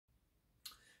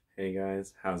Hey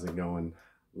guys, how's it going?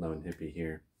 Lone Hippie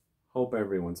here. Hope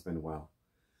everyone's been well.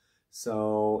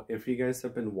 So, if you guys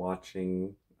have been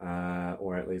watching,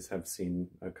 or at least have seen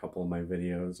a couple of my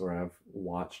videos, or have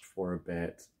watched for a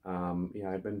bit,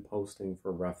 yeah, I've been posting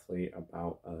for roughly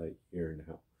about a year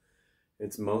now.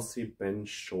 It's mostly been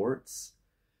shorts,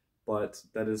 but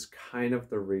that is kind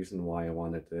of the reason why I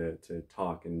wanted to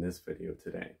talk in this video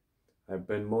today. I've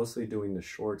been mostly doing the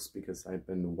shorts because I've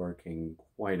been working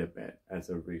quite a bit as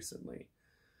of recently.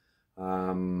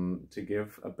 To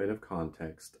give a bit of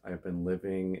context, I've been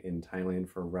living in Thailand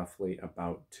for roughly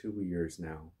about 2 years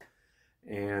now.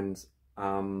 And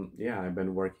yeah, I've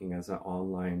been working as an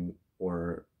online,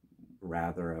 or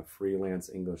rather a freelance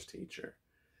English teacher.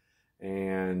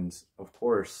 And of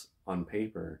course, on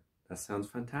paper, that sounds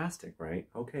fantastic, right?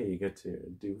 Okay, you get to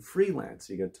do freelance,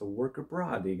 you get to work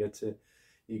abroad, you get to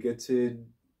you get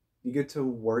to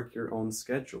work your own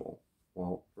schedule.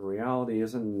 Well, reality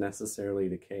isn't necessarily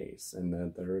the case, and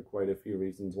there are quite a few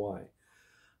reasons why.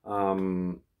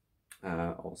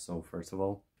 Also, first of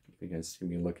all, if you guys see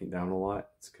me looking down a lot,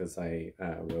 it's because I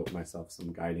wrote myself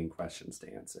some guiding questions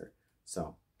to answer.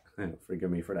 So,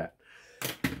 forgive me for that.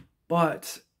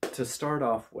 But to start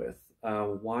off with,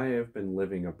 why I've been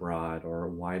living abroad, or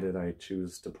why did I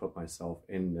choose to put myself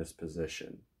in this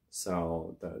position?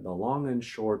 So the long and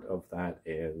short of that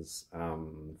is,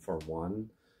 for one,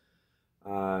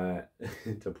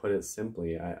 to put it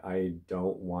simply, I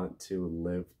don't want to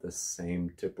live the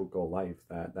same typical life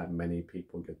that many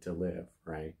people get to live,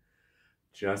 right?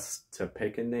 Just to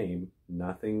pick a name,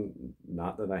 nothing,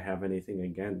 not that I have anything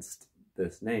against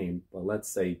this name, but let's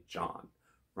say John,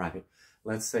 right?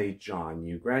 Let's say John,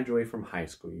 you graduate from high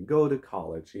school, you go to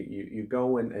college, you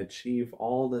go and achieve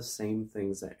all the same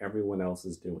things that everyone else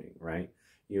is doing, right?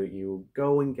 You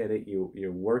go and get it,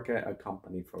 you work at a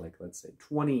company for, like, let's say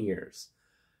 20 years,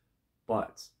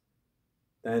 but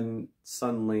then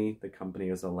suddenly the company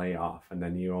is a layoff, and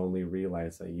then you only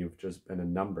realize that you've just been a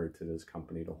number to this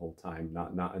company the whole time,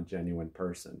 not a genuine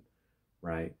person,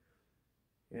 right?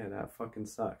 Yeah, that fucking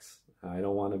sucks. I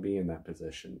don't want to be in that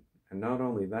position. And not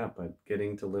only that, but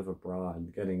getting to live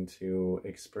abroad, getting to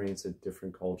experience a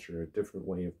different culture, a different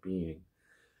way of being.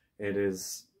 It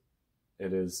is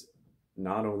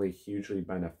not only hugely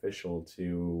beneficial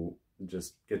to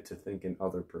just get to think in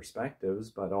other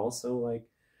perspectives, but also, like,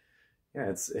 yeah,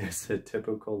 it's a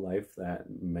typical life that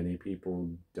many people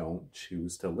don't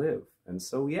choose to live. And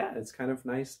so yeah, it's kind of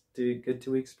nice to get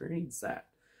to experience that.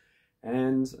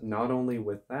 And not only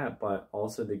with that, but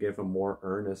also to give a more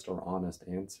earnest or honest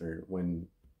answer. When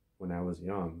I was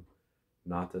young,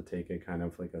 not to take a kind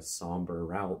of like a somber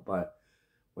route, but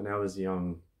when I was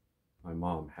young, my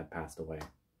mom had passed away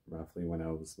roughly when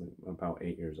I was about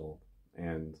 8 years old.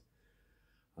 And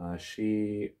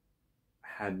she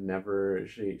had never,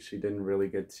 she didn't really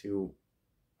get to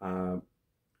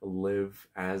live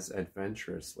as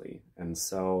adventurously. And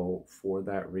so for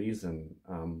that reason,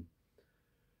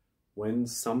 when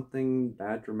something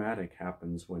that dramatic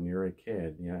happens when you're a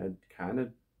kid, yeah, it kind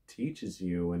of teaches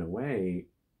you in a way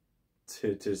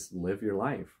to just live your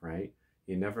life, right?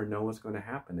 You never know what's going to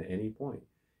happen at any point.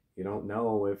 You don't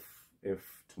know if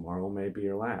tomorrow may be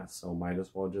your last, so might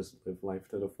as well just live life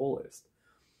to the fullest.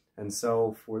 And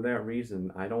so for that reason,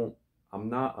 I'm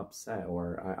not upset,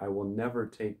 or I will never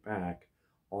take back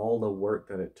all the work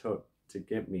that it took to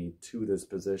get me to this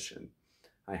position.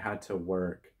 I had to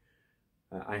work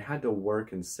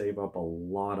and save up a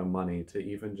lot of money to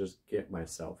even just get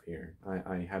myself here.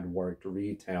 I had worked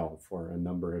retail for a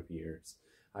number of years.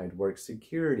 I'd worked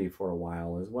security for a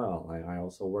while as well. I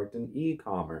also worked in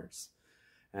e-commerce,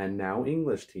 and now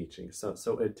English teaching.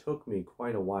 So it took me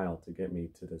quite a while to get me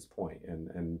to this point,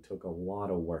 and took a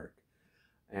lot of work.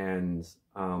 And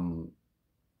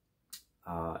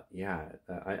yeah,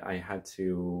 I had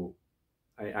to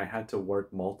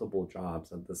work multiple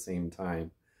jobs at the same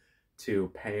time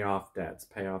to pay off debts,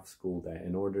 pay off school debt,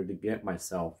 in order to get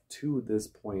myself to this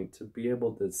point, to be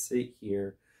able to sit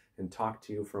here and talk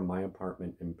to you from my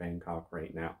apartment in Bangkok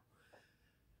right now.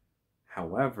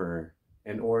 However,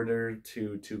 in order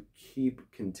to keep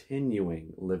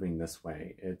continuing living this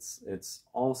way, it's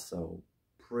also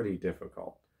pretty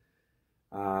difficult.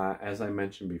 As I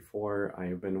mentioned before,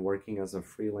 I've been working as a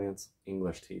freelance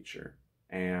English teacher,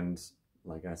 and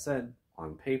like I said,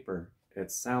 on paper,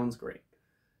 it sounds great.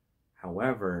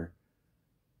 However,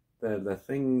 the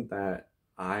thing that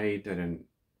I didn't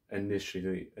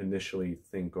initially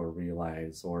think or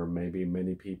realize, or maybe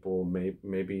many people,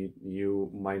 maybe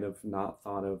you might have not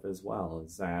thought of as well,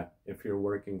 is that if you're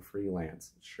working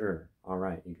freelance, sure, all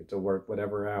right, you get to work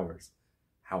whatever hours.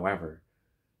 However,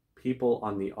 people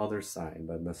on the other side,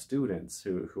 the students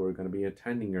who are going to be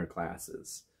attending your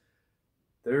classes,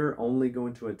 they're only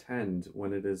going to attend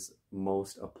when it is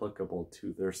most applicable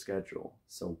to their schedule.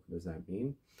 So what does that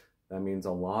mean? That means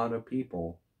a lot of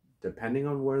people, depending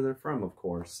on where they're from, of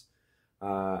course,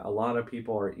 a lot of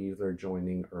people are either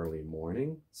joining early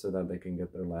morning so that they can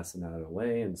get their lesson out of the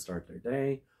way and start their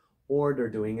day, or they're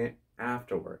doing it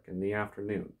after work in the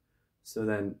afternoon. So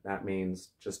then that means,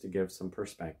 just to give some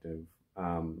perspective,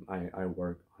 I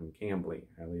work on Cambly.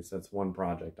 At least that's one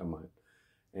project I'm on.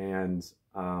 And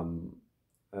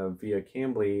via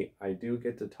Cambly, I do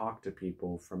get to talk to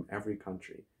people from every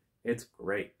country. It's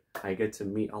great. I get to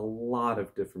meet a lot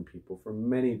of different people from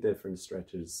many different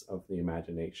stretches of the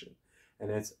imagination. And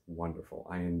it's wonderful.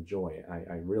 I enjoy it.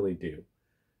 I really do.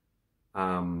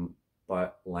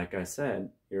 But like I said,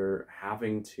 you're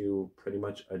having to pretty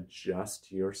much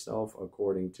adjust yourself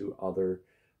according to other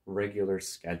regular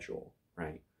schedule,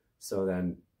 right? So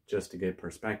then, just to get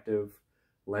perspective,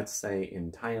 let's say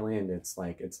in Thailand, it's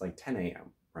like 10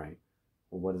 a.m., right?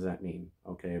 Well, what does that mean?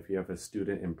 Okay, if you have a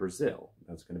student in Brazil,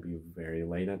 that's going to be very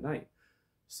late at night.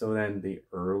 So then the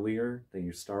earlier that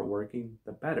you start working,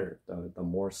 the better. The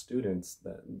more students,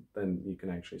 then you can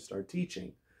actually start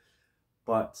teaching.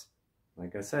 But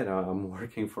like I said, I'm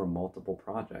working for multiple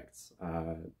projects.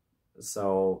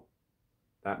 So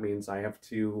that means I have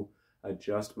to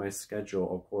adjust my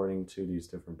schedule according to these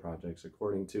different projects,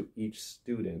 according to each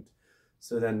student.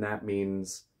 So then that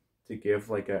means to give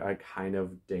like a kind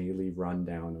of daily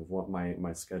rundown of what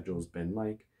my schedule's been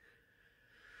like.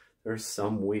 There's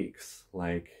some weeks,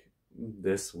 like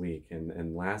this week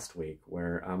and last week,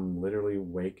 where I'm literally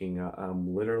waking up,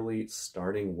 I'm literally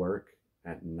starting work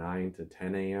at 9 to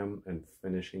 10 a.m. and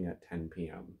finishing at 10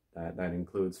 p.m. That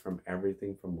includes from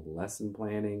everything from lesson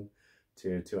planning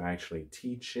to actually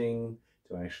teaching,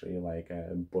 to actually like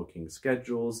booking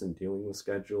schedules and dealing with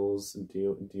schedules and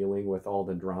dealing with all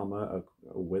the drama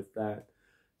with that.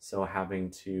 So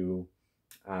having to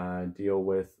deal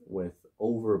with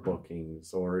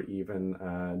overbookings or even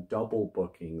double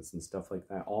bookings and stuff like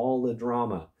that. All the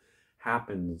drama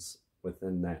happens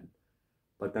within that.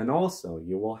 But then also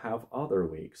you will have other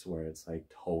weeks where it's like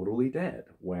totally dead,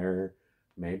 where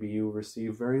maybe you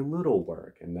receive very little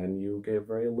work and then you get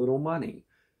very little money.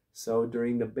 So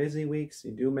during the busy weeks,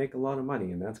 you do make a lot of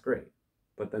money, and that's great.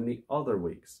 But then the other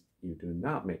weeks, you do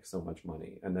not make so much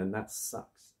money, and then that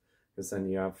sucks. Because then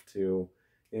you have to,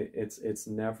 it's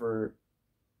never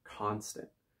constant.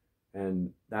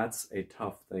 And that's a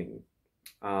tough thing.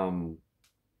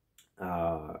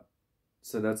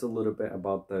 So that's a little bit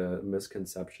about the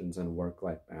misconceptions and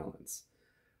work-life balance.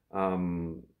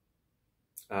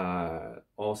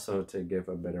 Also, to give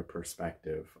a better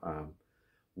perspective,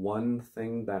 one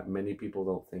thing that many people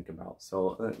don't think about.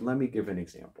 So let me give an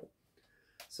example.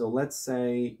 So let's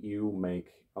say you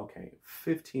make, okay,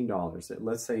 $15.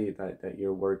 Let's say that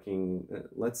you're working,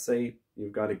 let's say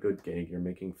you've got a good gig, you're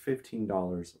making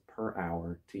 $15 per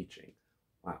hour teaching.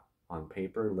 Wow, on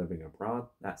paper, living abroad,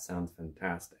 that sounds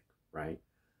fantastic, right?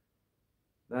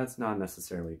 That's not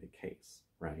necessarily the case,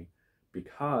 right?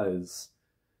 Because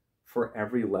for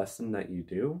every lesson that you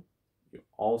do, you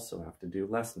also have to do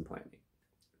lesson planning.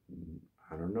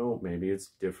 I don't know, maybe it's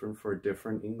different for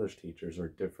different English teachers or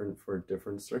different for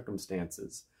different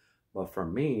circumstances. But for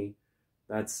me,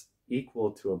 that's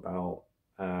equal to about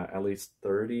at least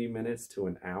 30 minutes to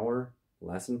an hour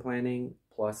lesson planning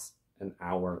plus an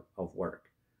hour of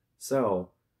work.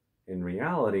 So in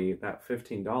reality, that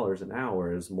 $15 an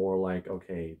hour is more like,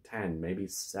 okay, 10, maybe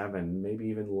 7, maybe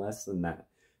even less than that,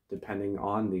 depending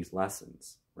on these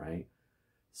lessons, right?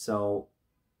 So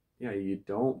yeah, you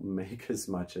don't make as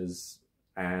much as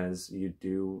you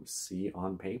do see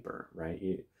on paper,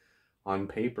 right? On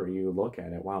paper, you look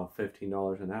at it, wow,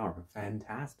 $15 an hour,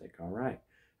 fantastic, all right.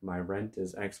 My rent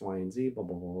is X, Y, and Z, blah,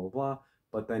 blah, blah, blah, blah.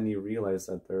 But then you realize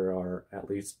that there are at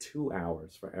least 2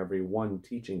 hours for every 1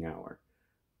 teaching hour,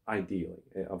 ideally.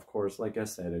 Of course, like I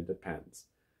said, it depends.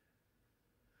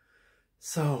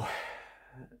 So,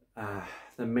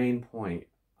 the main point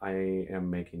I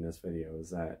am making this video is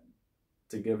that,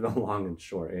 to give it a long and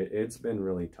short, it's been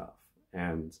really tough.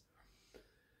 And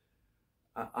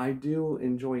I do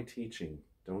enjoy teaching,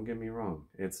 don't get me wrong.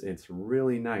 It's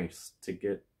really nice to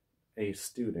get a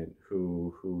student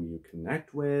who you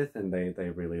connect with and they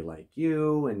really like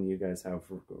you and you guys have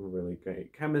really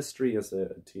great chemistry as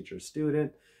a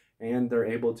teacher-student and they're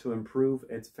able to improve.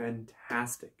 It's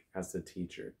fantastic as a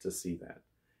teacher to see that.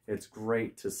 It's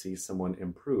great to see someone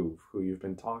improve who you've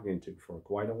been talking to for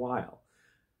quite a while.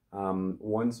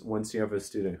 Once you have a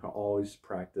student who always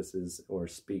practices or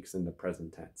speaks in the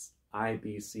present tense.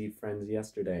 IBC friends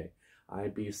yesterday.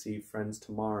 see friends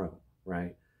tomorrow,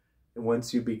 right? And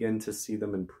once you begin to see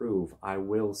them improve, I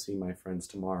will see my friends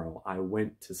tomorrow. I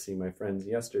went to see my friends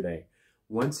yesterday.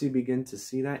 Once you begin to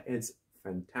see that, it's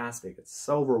fantastic. It's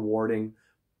so rewarding,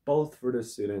 both for the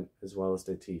student as well as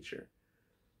the teacher.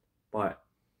 But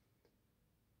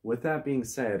with that being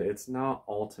said, it's not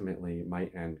ultimately my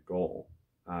end goal.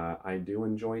 I do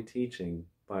enjoy teaching,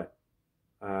 but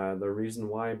the reason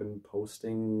why I've been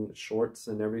posting shorts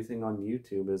and everything on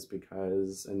YouTube is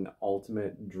because an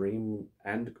ultimate dream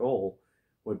end goal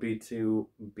would be to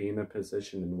be in a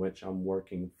position in which I'm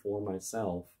working for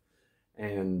myself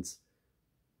and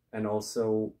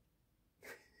also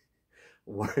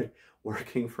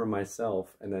working for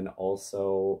myself, and then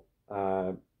also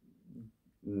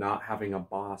not having a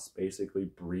boss basically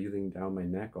breathing down my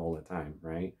neck all the time,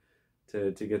 right?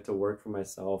 To get to work for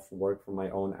myself, work for my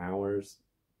own hours.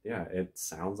 Yeah, it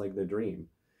sounds like the dream.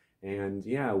 And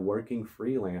yeah, working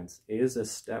freelance is a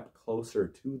step closer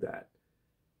to that.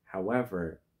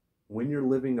 However, when you're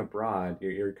living abroad,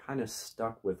 you're kind of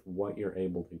stuck with what you're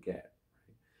able to get.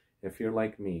 Right? If you're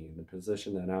like me, in the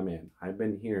position that I'm in, I've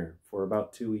been here for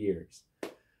about 2 years.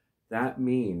 That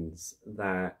means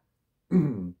that,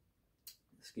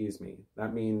 excuse me,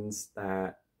 that means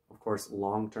that, of course,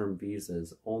 long-term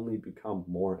visas only become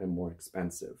more and more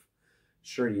expensive.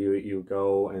 Sure, you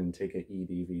go and take an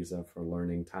ED visa for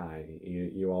learning Thai.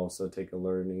 You also take a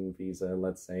learning visa,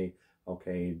 let's say,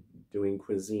 okay, doing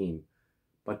cuisine.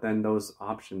 But then those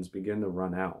options begin to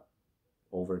run out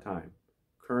over time.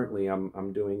 Currently,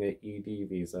 I'm doing an ED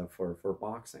visa for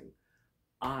boxing.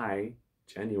 I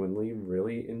genuinely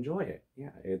really enjoy it. Yeah,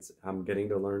 I'm getting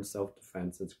to learn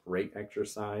self-defense. It's great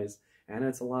exercise, and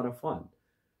it's a lot of fun.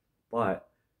 But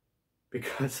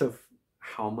because of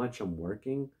how much I'm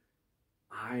working,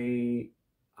 I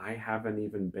haven't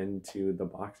even been to the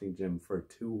boxing gym for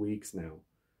 2 weeks now.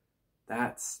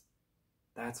 That's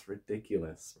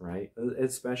ridiculous, right?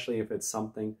 Especially if it's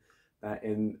something that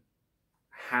in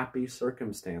happy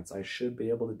circumstance I should be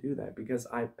able to do that, because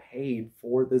I paid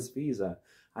for this visa.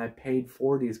 I paid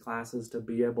for these classes to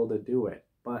be able to do it,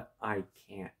 but I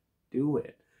can't do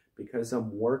it because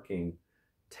I'm working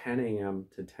 10 a.m.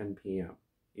 to 10 p.m.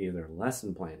 either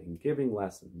lesson planning, giving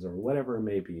lessons, or whatever it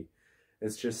may be.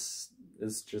 It's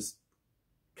just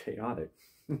chaotic,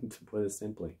 to put it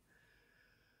simply.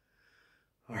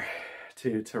 All right,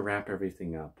 to wrap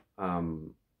everything up,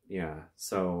 yeah,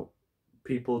 so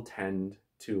people tend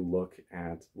to look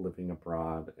at living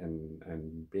abroad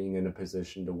and being in a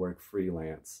position to work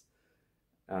freelance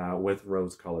with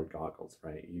rose-colored goggles,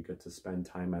 right? You get to spend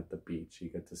time at the beach, you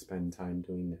get to spend time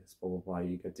doing this, blah, blah, blah,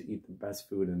 you get to eat the best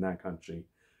food in that country.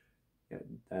 Yeah,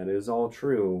 that is all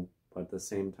true, but at the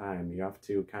same time, you have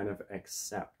to kind of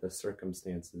accept the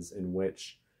circumstances in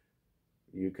which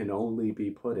you can only be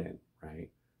put in, right?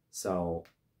 So,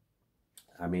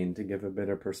 I mean, to give a bit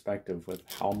of perspective with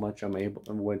how much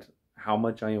how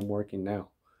much I am working now,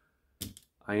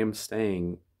 I am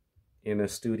staying in a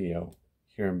studio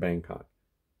here in Bangkok.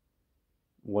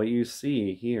 What you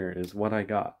see here is what I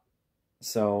got.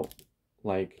 So,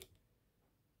 like,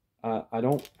 I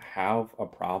don't have a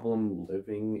problem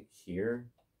living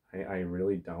here. I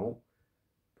really don't.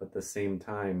 But at the same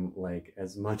time, like,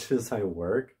 as much as I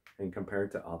work, and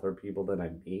compared to other people that I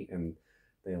meet, and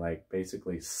they, like,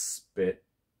 basically spit,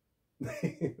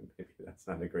 maybe that's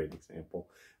not a great example.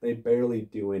 They barely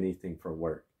do anything for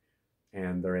work,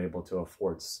 and they're able to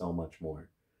afford so much more.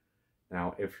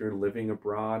 Now, if you're living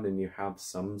abroad and you have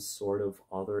some sort of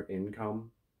other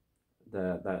income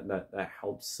that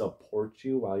helps support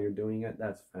you while you're doing it,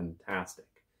 that's fantastic.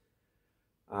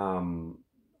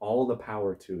 All the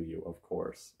power to you, of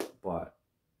course, but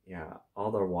yeah,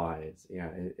 otherwise, yeah,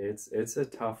 it's a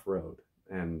tough road,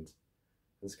 and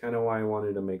that's kind of why I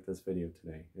wanted to make this video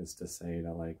today, is to say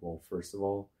that, like, well, first of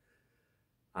all,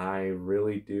 I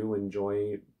really do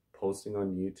enjoy posting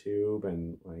on YouTube,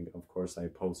 and, like, of course, I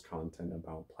post content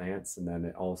about plants, and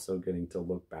then also getting to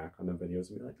look back on the videos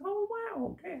and be like, oh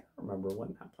wow, okay, I remember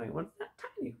when that plant was that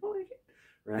tiny, holy shit,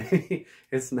 right?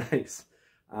 It's nice.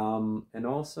 And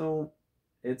also,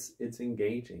 it's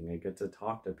engaging. I get to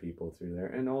talk to people through there,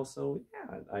 and also,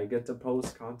 yeah, I get to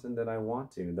post content that I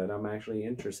want to, that I'm actually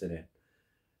interested in.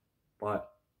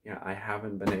 But yeah, I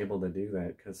haven't been able to do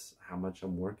that because how much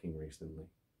I'm working recently.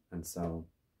 And so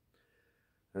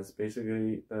that's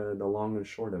basically the long and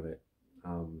short of it. I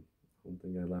don't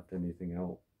think I left anything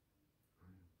out.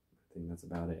 I think that's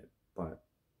about it. But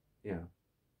yeah,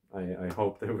 I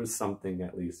hope there was something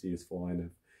at least useful, and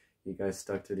if you guys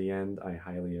stuck to the end, I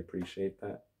highly appreciate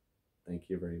that. Thank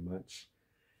you very much,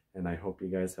 and I hope you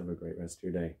guys have a great rest of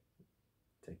your day.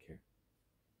 Take care.